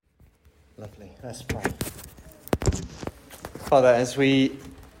Lovely. Let's pray. Father, as we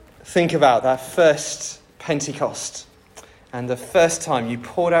think about that first Pentecost and the first time you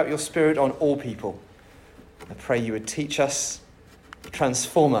poured out your Spirit on all people, I pray you would teach us,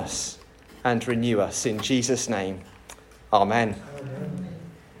 transform us, and renew us. In Jesus' name, Amen.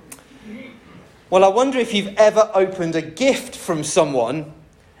 Well, I wonder if you've ever opened a gift from someone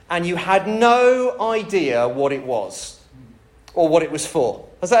and you had no idea what it was or what it was for.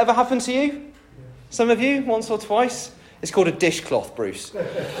 Has that ever happened to you? Some of you, once or twice? It's called a dishcloth, Bruce.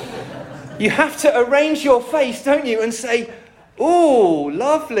 You have to arrange your face, don't you, and say, "Ooh,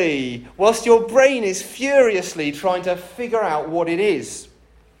 lovely," whilst your brain is furiously trying to figure out what it is.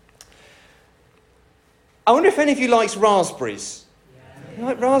 I wonder if any of you likes raspberries. You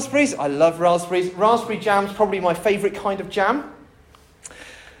like raspberries? I love raspberries. Raspberry jam's probably my favourite kind of jam.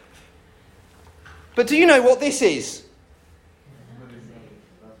 But do you know what this is?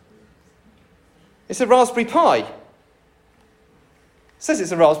 It's a raspberry pie. It says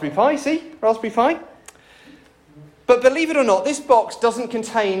it's a raspberry pie, see? Raspberry pie. But believe it or not, this box doesn't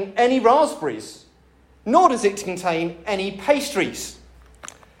contain any raspberries, nor does it contain any pastries.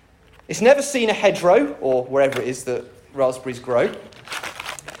 It's never seen a hedgerow, or wherever it is that raspberries grow.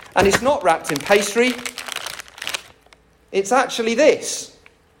 And it's not wrapped in pastry. It's actually this.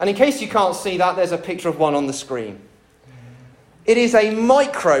 And in case you can't see that, there's a picture of one on the screen. It is a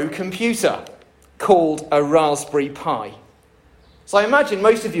microcomputer called a Raspberry Pi. So I imagine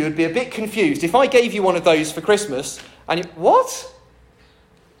most of you would be a bit confused if I gave you one of those for Christmas and you, what?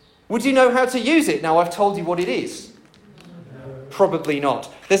 Would you know how to use it now I've told you what it is? No. Probably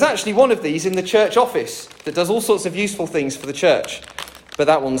not. There's actually one of these in the church office that does all sorts of useful things for the church. But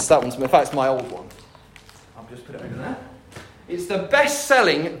that one's in fact, it's my old one. I'll just put it over there. It's the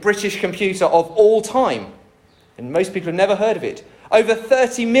best-selling British computer of all time. And most people have never heard of it. Over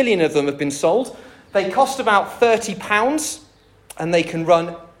 30 million of them have been sold. They cost about £30 and they can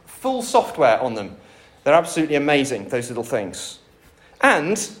run full software on them. They're absolutely amazing, those little things.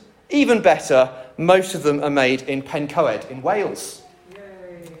 And, even better, most of them are made in Pencoed in Wales.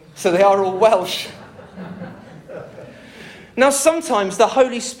 Yay. So they are all Welsh. Now, sometimes the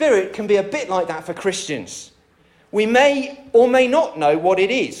Holy Spirit can be a bit like that for Christians. We may or may not know what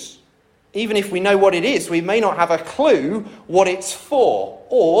it is. Even if we know what it is, we may not have a clue what it's for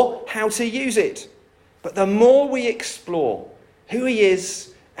or how to use it. But the more we explore who he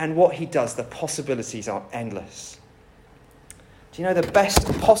is and what he does, the possibilities are endless. Do you know the best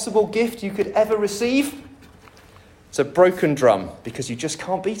possible gift you could ever receive? It's a broken drum, because you just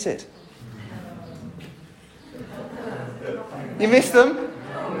can't beat it. You missed them?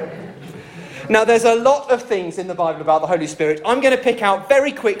 Now, there's a lot of things in the Bible about the Holy Spirit. I'm going to pick out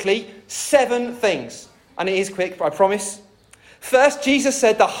very quickly 7 things. And it is quick, I promise. First, Jesus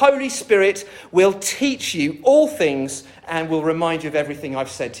said the Holy Spirit will teach you all things and will remind you of everything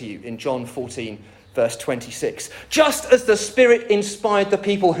I've said to you in John 14, verse 26. Just as the Spirit inspired the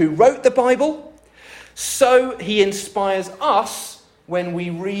people who wrote the Bible, so he inspires us when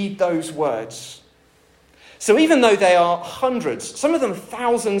we read those words. So even though they are hundreds, some of them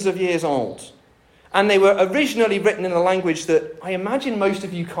thousands of years old, and they were originally written in a language that I imagine most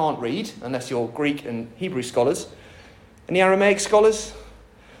of you can't read, unless you're Greek and Hebrew scholars. Any Aramaic scholars?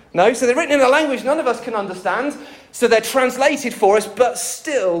 No? So they're written in a language none of us can understand, so they're translated for us, but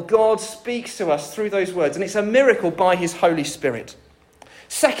still God speaks to us through those words, and it's a miracle by his Holy Spirit.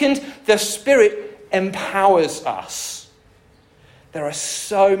 Second, the Spirit empowers us. There are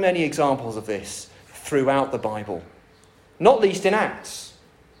so many examples of this throughout the Bible, not least in Acts.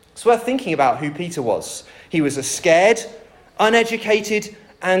 It's worth thinking about who Peter was. He was a scared, uneducated,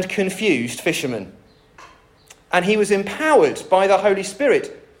 and confused fisherman. And he was empowered by the Holy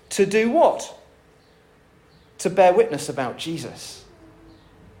Spirit to do what? To bear witness about Jesus.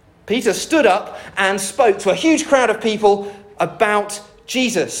 Peter stood up and spoke to a huge crowd of people about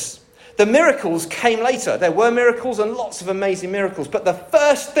Jesus. The miracles came later. There were miracles and lots of amazing miracles. But the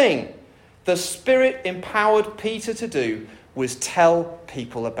first thing the Spirit empowered Peter to do was tell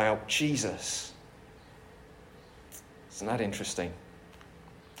people about Jesus. Isn't that interesting?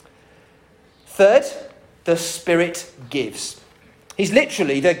 Third, the Spirit gives. He's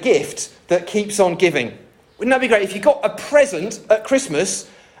literally the gift that keeps on giving. Wouldn't that be great if you got a present at Christmas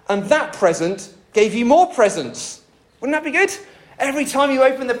and that present gave you more presents? Wouldn't that be good? Every time you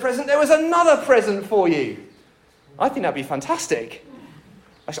opened the present, there was another present for you. I think that'd be fantastic.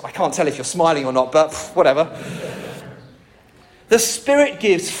 Actually, I can't tell if you're smiling or not, but whatever. The Spirit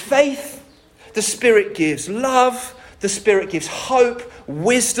gives faith. The Spirit gives love. The Spirit gives hope,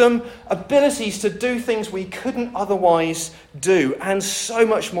 wisdom, abilities to do things we couldn't otherwise do, and so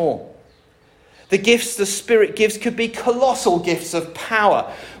much more. The gifts the Spirit gives could be colossal gifts of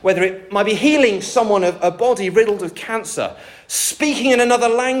power, whether it might be healing someone of a body riddled with cancer, speaking in another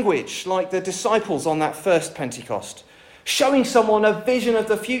language like the disciples on that first Pentecost, showing someone a vision of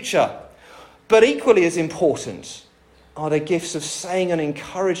the future. But equally as important are the gifts of saying an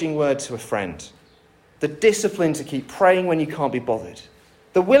encouraging word to a friend, the discipline to keep praying when you can't be bothered,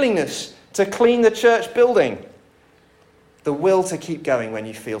 the willingness to clean the church building, the will to keep going when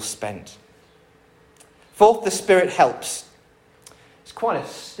you feel spent. Fourth, the Spirit helps. It's quite a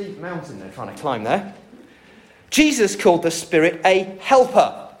steep mountain they're trying to climb there. Jesus called the Spirit a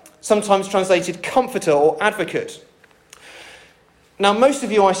helper, sometimes translated comforter or advocate. Now, most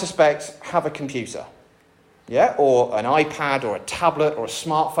of you, I suspect, have a computer, yeah, or an iPad or a tablet or a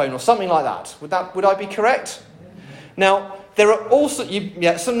smartphone or something like that. Would I be correct? Now, there are also,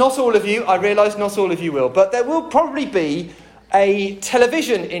 so not all of you, I realise not all of you will, but there will probably be a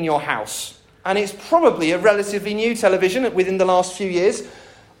television in your house. And it's probably a relatively new television within the last few years.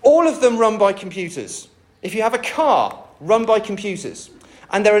 All of them run by computers. If you have a car, run by computers.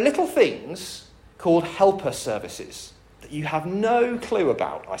 And there are little things called helper services that you have no clue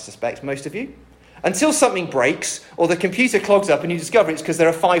about, I suspect, most of you. Until something breaks or the computer clogs up and you discover it's because there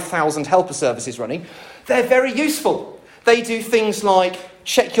are 5,000 helper services running. They're very useful. They do things like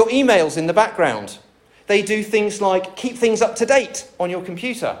check your emails in the background. They do things like keep things up to date on your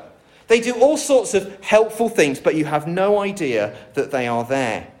computer. They do all sorts of helpful things, but you have no idea that they are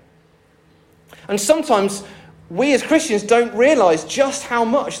there. And sometimes we as Christians don't realise just how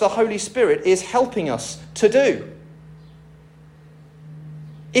much the Holy Spirit is helping us to do.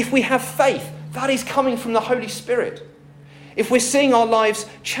 If we have faith, that is coming from the Holy Spirit. If we're seeing our lives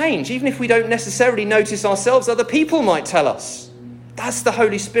change, even if we don't necessarily notice ourselves, other people might tell us. That's the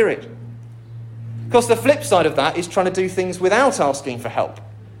Holy Spirit. Of course, the flip side of that is trying to do things without asking for help.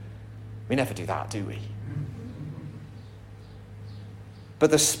 We never do that, do we?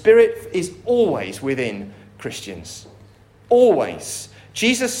 But the Spirit is always within Christians. Always.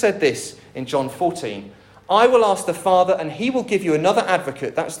 Jesus said this in John 14. I will ask the Father and he will give you another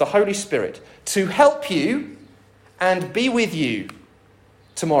advocate, that's the Holy Spirit, to help you and be with you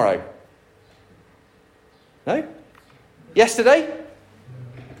tomorrow. No? Yesterday?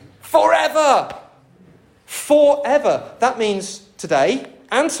 Forever! Forever. That means today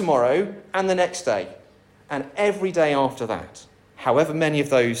and tomorrow and the next day and every day after that, however many of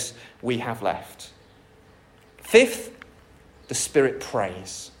those we have left. Fifth, the Spirit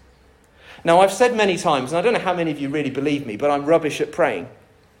prays. Now, I've said many times, and I don't know how many of you really believe me, but I'm rubbish at praying.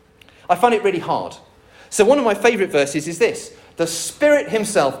 I find it really hard. So one of my favourite verses is this: the Spirit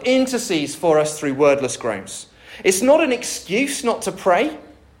himself intercedes for us through wordless groans. It's not an excuse not to pray,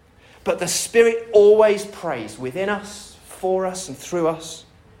 but the Spirit always prays within us, for us and through us.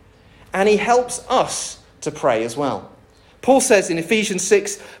 And he helps us to pray as well. Paul says in Ephesians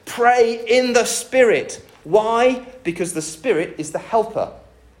 6, pray in the Spirit. Why? Because the Spirit is the helper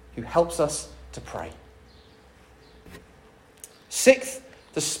who helps us to pray. Sixth,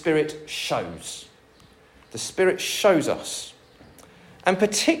 the Spirit shows. The Spirit shows us. And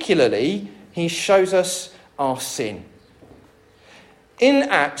particularly, he shows us our sin. In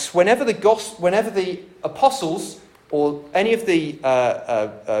Acts, whenever the apostles or any of the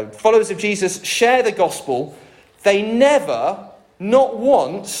followers of Jesus share the gospel, they never, not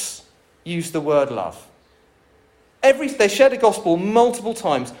once, use the word love. They share the gospel multiple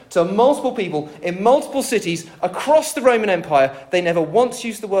times to multiple people in multiple cities across the Roman Empire. They never once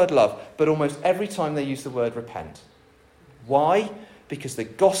use the word love, but almost every time they use the word repent. Why? Because the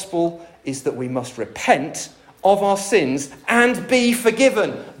gospel is that we must repent of our sins and be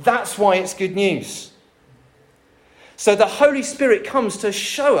forgiven. That's why it's good news. So the Holy Spirit comes to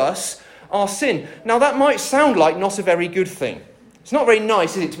show us our sin. Now that might sound like not a very good thing. It's not very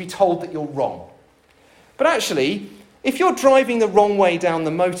nice, is it, to be told that you're wrong. But actually, if you're driving the wrong way down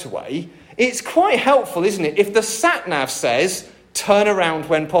the motorway, it's quite helpful, isn't it, if the sat-nav says, turn around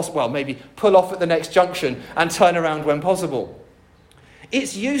when possible. Well, maybe pull off at the next junction and turn around when possible.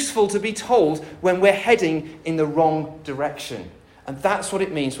 It's useful to be told when we're heading in the wrong direction. And that's what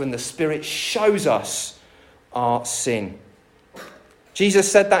it means when the Spirit shows us our sin.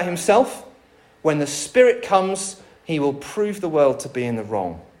 Jesus said that himself. When the Spirit comes, he will prove the world to be in the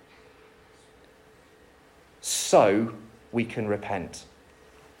wrong. So we can repent.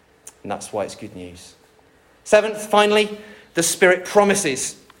 And that's why it's good news. Seventh, finally, the Spirit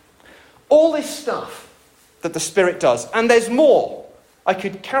promises. All this stuff that the Spirit does, and there's more. I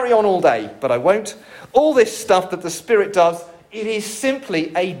could carry on all day, but I won't. All this stuff that the Spirit does, it is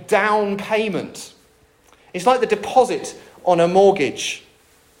simply a down payment. It's like the deposit on a mortgage.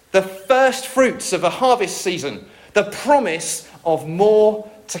 the first fruits of a harvest season, the promise of more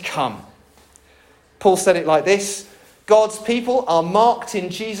to come. Paul said it like this: God's people are marked in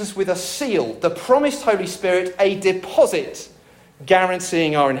Jesus with a seal, the promised Holy Spirit, a deposit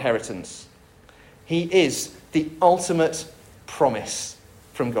guaranteeing our inheritance. He is the ultimate promise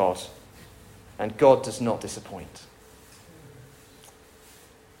from God, and God does not disappoint.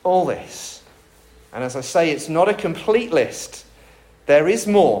 All this, and as I say, it's not a complete list. There is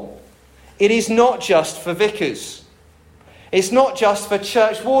more. It is not just for vicars. It's not just for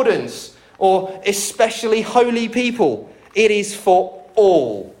church wardens or especially holy people. It is for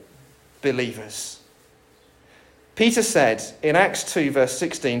all believers. Peter said in Acts 2 verse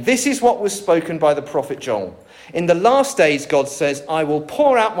 16, this is what was spoken by the prophet Joel. In the last days, God says, I will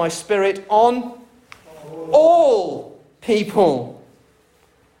pour out my spirit on all people.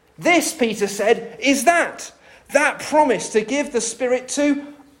 This, Peter said, is that promise to give the Spirit to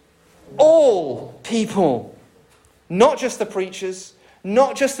all people. Not just the preachers,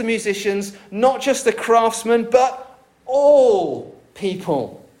 not just the musicians, not just the craftsmen, but all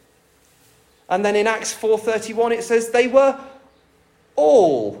people. And then in Acts 4:31 it says they were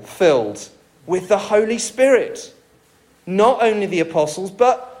all filled with the Holy Spirit. Not only the apostles,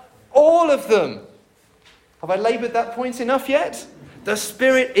 but all of them. Have I laboured that point enough yet? The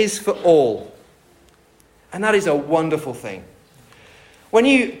Spirit is for all. And that is a wonderful thing. When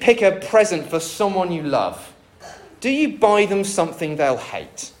you pick a present for someone you love, do you buy them something they'll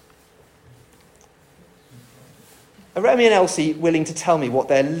hate? Are Remy and Elsie willing to tell me what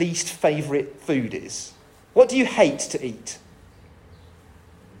their least favourite food is? What do you hate to eat?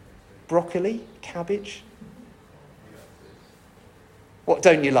 Broccoli? Cabbage? What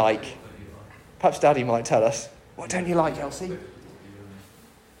don't you like? Perhaps Daddy might tell us. What don't you like, Elsie?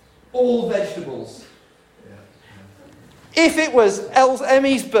 All vegetables. If it was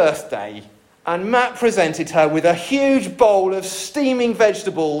Emmy's birthday and Matt presented her with a huge bowl of steaming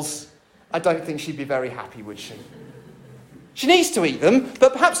vegetables, I don't think she'd be very happy, would she? She needs to eat them,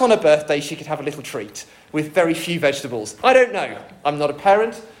 but perhaps on her birthday she could have a little treat with very few vegetables. I don't know. I'm not a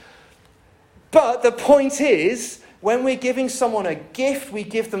parent. But the point is, when we're giving someone a gift, we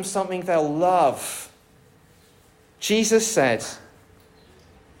give them something they'll love. Jesus said,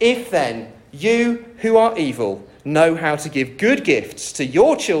 if then you who are evil know how to give good gifts to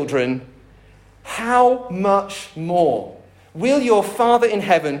your children, how much more will your Father in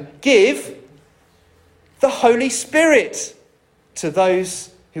heaven give the Holy Spirit to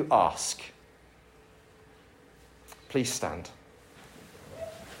those who ask? Please stand.